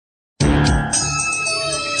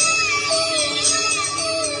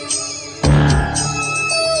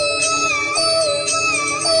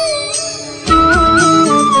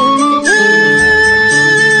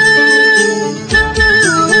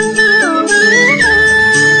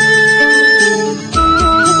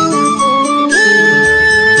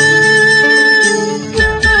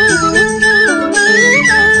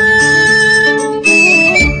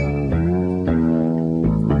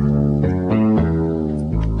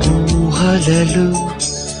ఊహలలు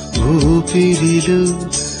ఊపిరిలు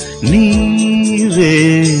నీవే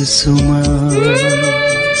సుమా.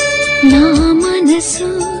 నా మనసు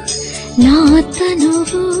నా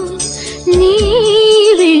తనువు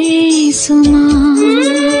నీవే సుమా.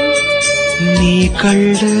 నీ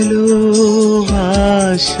కళ్ళలో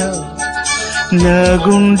ఆశ నా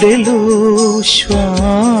గుండెలో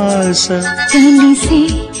శ్వాస. కలిసే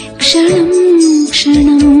క్షణం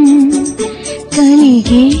క్షణం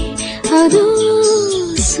కలిగే అదో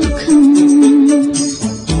సుఖం.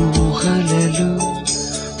 ఊహలలు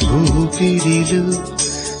ఊపిరిలు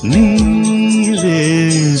నీవే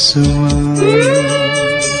సుమా.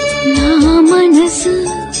 నా మనసు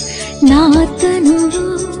నా తనువు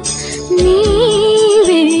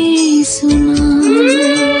నీవే సుమా.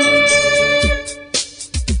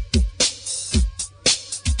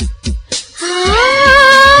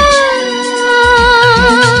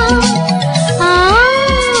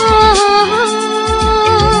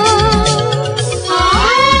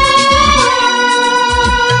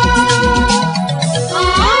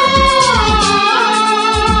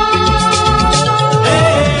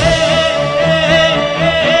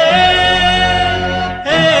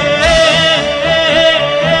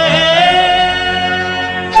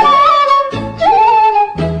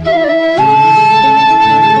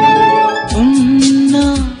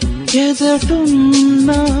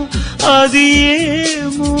 ఎదటున్నా అది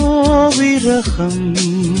ఏమో విరహం.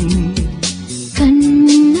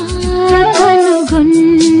 కన్నా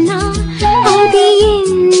కనుగొన్నా అది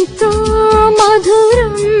ఎంతో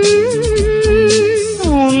మధురం.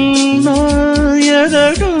 ఉన్నా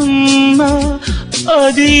ఎదటున్నా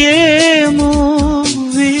అది ఏమో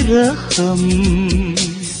విరహం.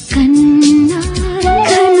 కన్నా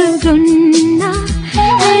కనుగొన్నా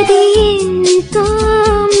అది ఎంతో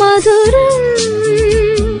మధురం.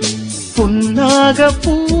 పున్నాగ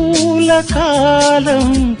పూల కాలం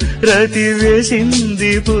రతి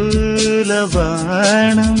వేసింది పూల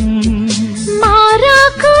బాణం.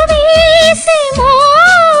 మారాకు వేసి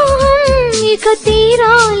మోహం ఇక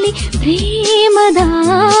తీరాలి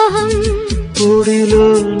ప్రేమదాహం. పొడిలో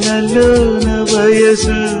నల్లోన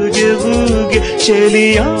వయసు జబూగే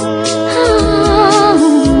చెలియా.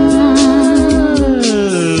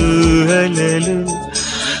 హలలు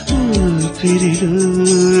ఊపిరిలు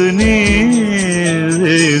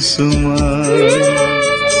నీవే సుమా.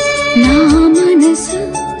 నా మనసు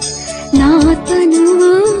నా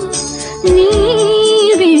తనువు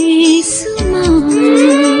నీవే సుమా.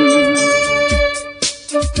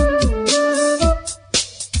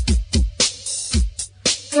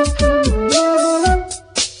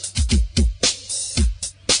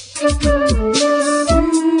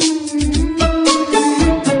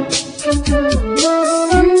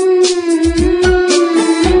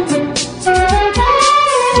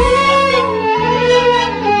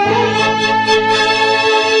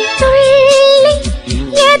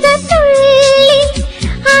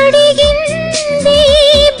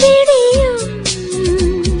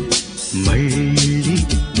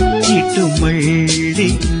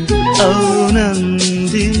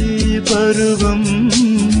 అవునంది పరువం.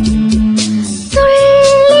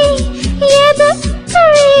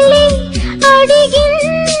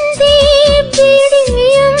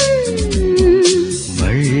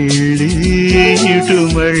 మళ్ళీ ఇటు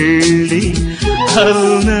మళ్ళీ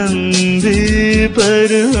అవునంది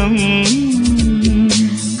పరువం.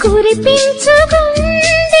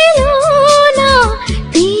 కురిపించుకుందిలోనా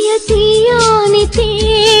తీయ తీయని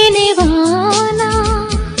తేనెవానా.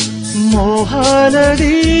 మోహాల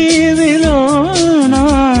దీవిలోన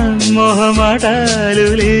మొహమాటాలు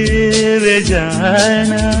లేవే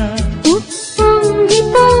జానా. ఉప్పొంగి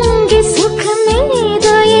పొంగి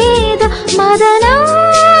సుఖమేదో ఏదో మదనా.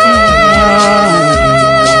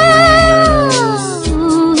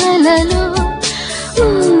 ఊహలలో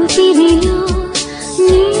ఊపిరిలో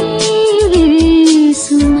నీవే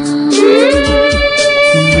సుమా.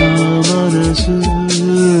 నా మనసు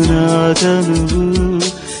నా తనువు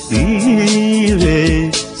నీవే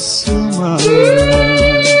సుమా.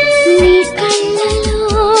 నీ కళ్ళలో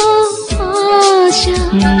ఆశ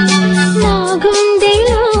నా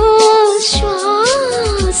గుండెలో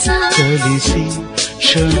శ్వాస. కలిసి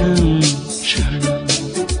క్షణం క్షణం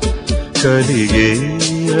కలిగే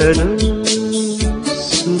అలో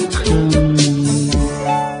సుఖం.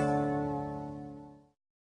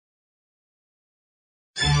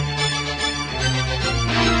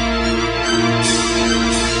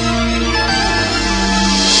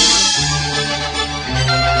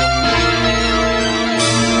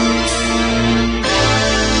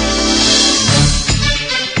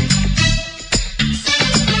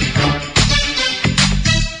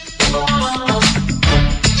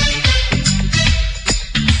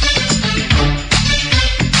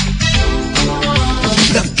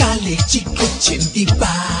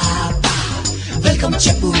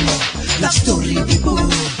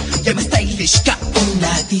 స్టైలిష్ గా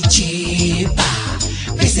ఉన్నది చేప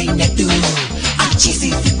వేసైనట్టు అచ్చేసి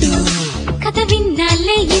ఫిట్టు కథ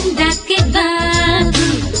విన్నాలే ఇందాకే బాబు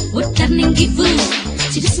ఓ టర్నింగ్ ఇవ్వు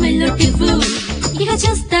చిరు స్మెల్ ఇవ్వు ఇక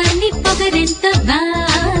చూస్తా నీ పొగరెంత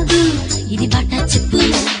బాబు ఇది బాట చెప్పు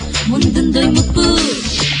ముందుందో ముప్పు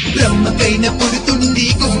బ్రహ్మకైన పుడుతుంది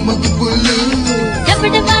గుమ్మకు పుల్లు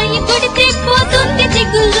డబ్బడమాయి పుడితే పోతుంది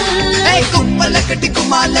దిగులు గుమ్మలకటి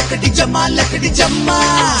గుమాలకటి జమాలకటి జమ్మా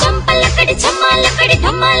చంపలకడి చమ్మాలకడి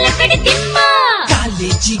ధమ్మాలకడి తిమ్మ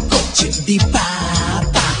కాలేజీకొచ్చింది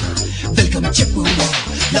పాప వెల్కమ్ చెప్పు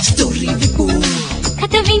లవ్ స్టోరీ విప్పు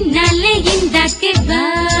కథ విన్నాలే ఇందాకే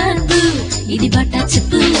బాబు ఇది బాట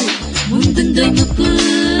చెప్పు ముందుందో ముప్పు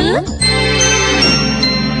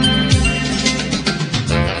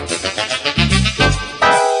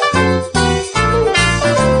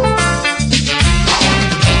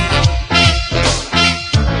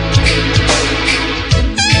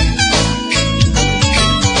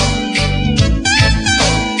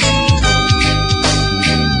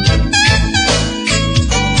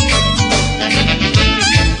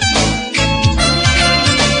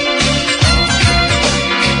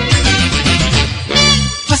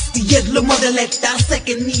మొదలెట్ట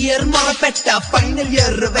సెకండ్ ఇయర్ మొదపెట్ట ఫైనల్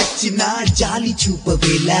ఇయర్ వచ్చిన జాలి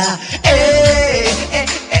చూపవేళ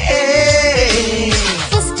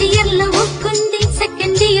ఫస్ట్ ఇయర్ లో ఒక్కుంది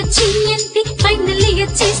సెకండ్ ఇయర్ చెయ్యండి ఫైనల్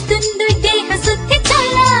ఇయర్ చేస్తుంది దేహ శుద్ధి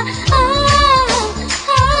చాలా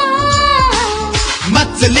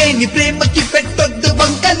మచ్చలేని ప్రేమకి పెట్టొద్దు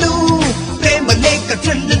వంకలు ప్రేమ లేక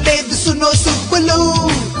ట్రెండ్ లేదు సునో సుబ్బులు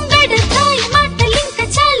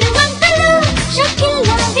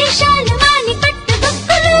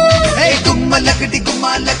గుమ్మలకటి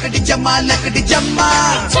గుమాలకటి జమాలకటి జమ్మా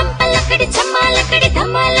చంపలకడి చమ్మాలకడి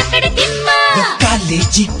ధమ్మాలకడి తిమ్మ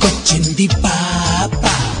కాలేజీకొచ్చింది పాప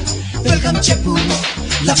వెల్కమ్ చెప్పు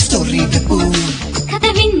లవ్ స్టోరీ విప్పు కథ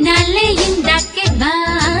విన్నాలే ఇందాకే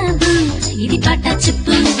బాబు ఇది పాట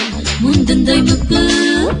చెప్పు ముందుందో ముప్పు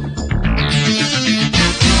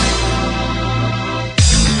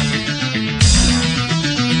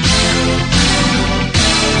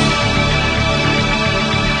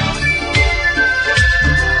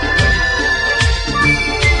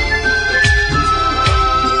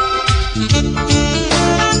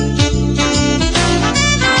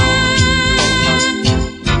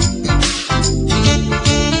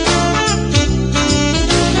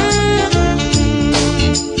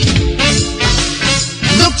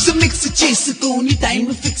చేసుకొని టైం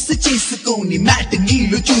ఫిక్స్ చేసుకొని మ్యాట్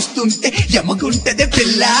నీళ్ళు చూస్తుంటే యమగుంటదే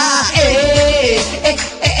పిల్ల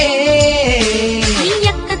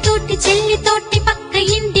అక్కతోటి చెల్లితోటి పక్క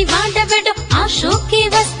ఇంటి వాడబడు ఆ షోకే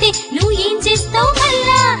వస్తే నువ్వు ఏం చేస్తావు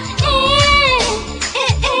మళ్ళా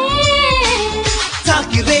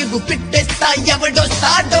తాకి రేగు పిట్టేస్తా ఎవడో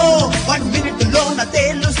సాడో 1 minute లోన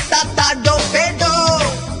తేలుస్తా తాడో పేడో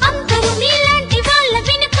అందరూ నీలాంటి వాళ్ళ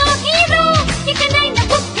వెనుక హీరో ఇకనైనా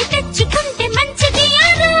బుద్ధి తెచ్చుకుంటే మంచిది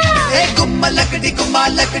గుమ్మలకటి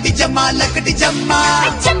గుమాలకటి జమాలకటి జమ్మా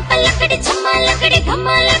చంపలకడి చమ్మాలకడి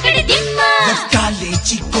ధమ్మాలకడి తిమ్మ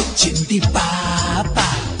కాలేజీకొచ్చింది పాప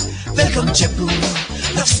వెల్కమ్ చెప్పు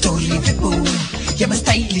లవ్ స్టోరీ విప్పు యమ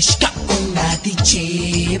స్టైలిష్ గా ఉన్నది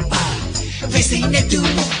చేప వేసైనట్టు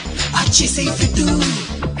అచ్చేసే ఫిట్టు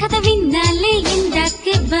కథ విన్నాలే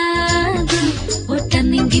ఇందాకే బాబు ఓ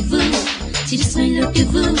టర్నింగ్ ఇవ్వు చిరు స్మెల్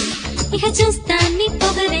ఇవ్వు ఇక చూస్తా నీ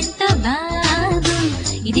పొగరెంత బాబు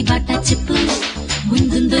ఇది బాట చెప్పు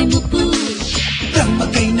ముందుందో ముప్పు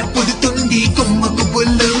బ్రహ్మకైన పుడుతుంది కొమ్మకు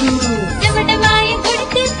బుల్లు ఎవడమాయ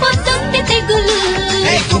కొడితే పోతుంది తెగులు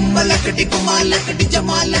గుమ్మలకటి గుమాలకటి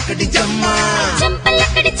జమాలకటి జమ్మా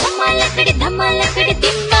చంపలకడి చమ్మాలకడి ధమ్మాలకడి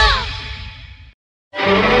తిమ్మ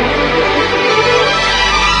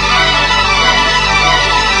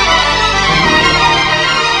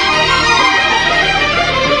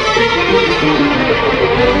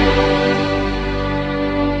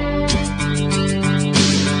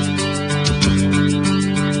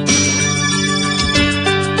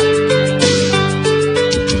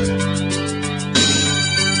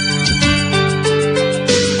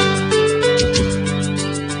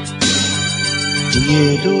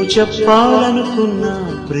ఏదో చెప్పాలనుకున్నా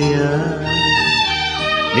ప్రియా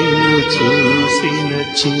నేను చూసిన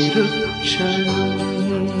చిరు క్షణం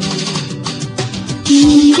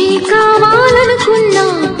నీవే కావాలనుకున్నా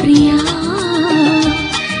ప్రియా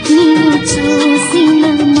నేను చూసిన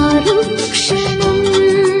మరుక్షణం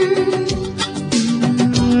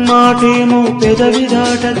మాటేమో పెదవి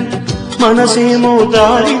దాటదు మనసేమో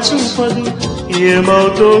దారి చూపదు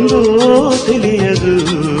ఏమవుతుందో తెలియదు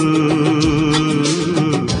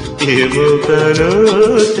ఏమవుతానో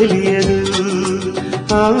తెలియదు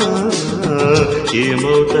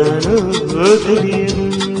ఏమవుతానో తెలియదు.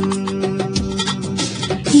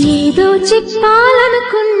 ఏదో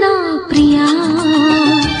చెప్పాలనుకున్నా ప్రియా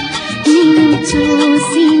నిన్ను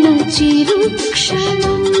చూసిన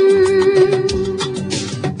చిరుక్షణం.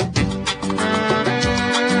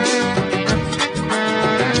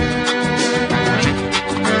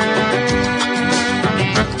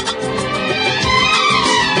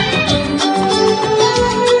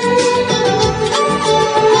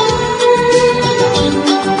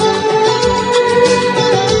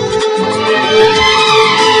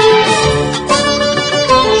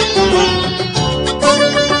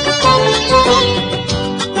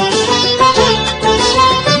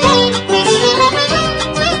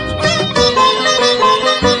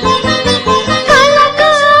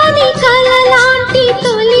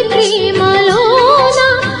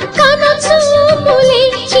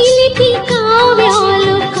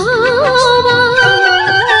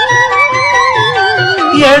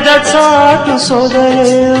 చాటు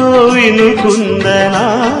సొదలేవో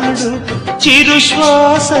వినుకుందనాడు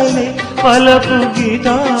చిరుశ్వాసలే పలపు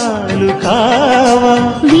గీతాలు కావా.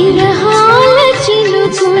 విరహాల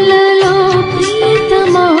చినుకులలో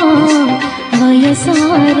ప్రీతమా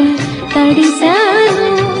వయసార తడిసాను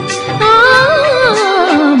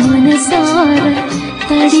మనసార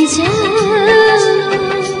తడిసాను.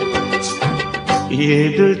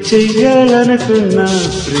 ఏదో చెయ్యాలనుకున్నా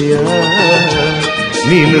ప్రియా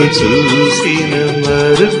నిన్ను చూసిన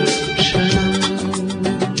మరుక్షణం.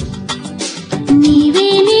 నీవే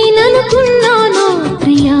నేననుకున్నాను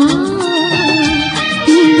ప్రియా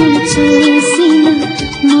నిన్ను చూసిన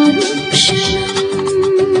మరుక్షణం.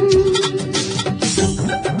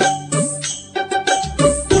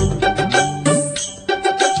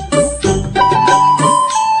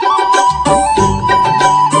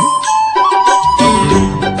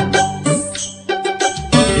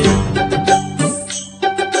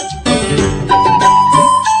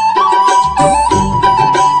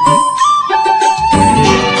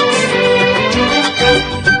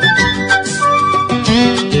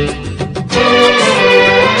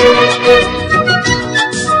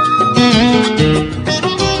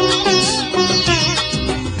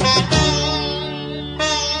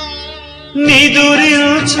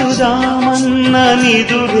 నిదురించుదామన్న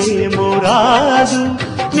నిదురేమో రాదు,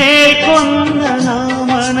 నే కొన్న నా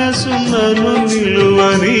మనసు నన్ను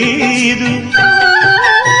నిలువనీదు.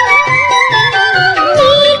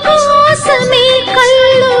 నీకోసమే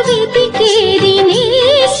కళ్ళు వెతికేది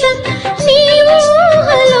నేసం, నీ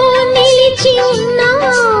ఊహలో నిలిచి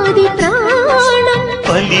ఉన్నది ప్రాణం.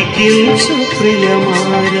 పలికించు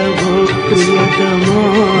ప్రియమారవో ప్రియతమా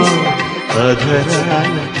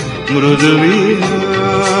అధరాల మృదువీణ,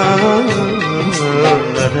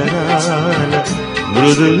 అధరాల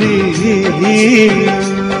మృదువీణ.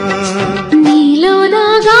 నీలో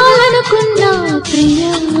నాగాలనుకున్నా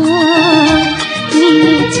ప్రియా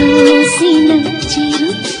నిన్ను చూసిన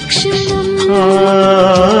చిరుక్షణం.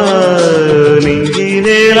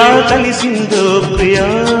 నింగినేలా కలిసిందో ప్రియా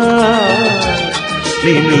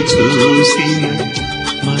నిన్ను చూసిన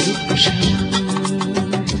మరుక్షణం.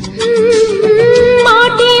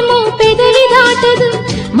 మాటేమో పెదవి దాటదు,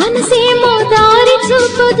 మనసేమో దారి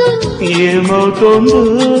చూపదు. ఏమవుతోందో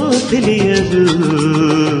తెలియదు,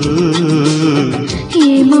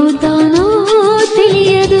 ఏమవుతానో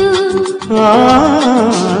తెలియదు.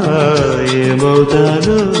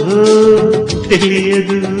 ఏమవుతానో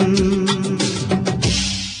తెలియదు.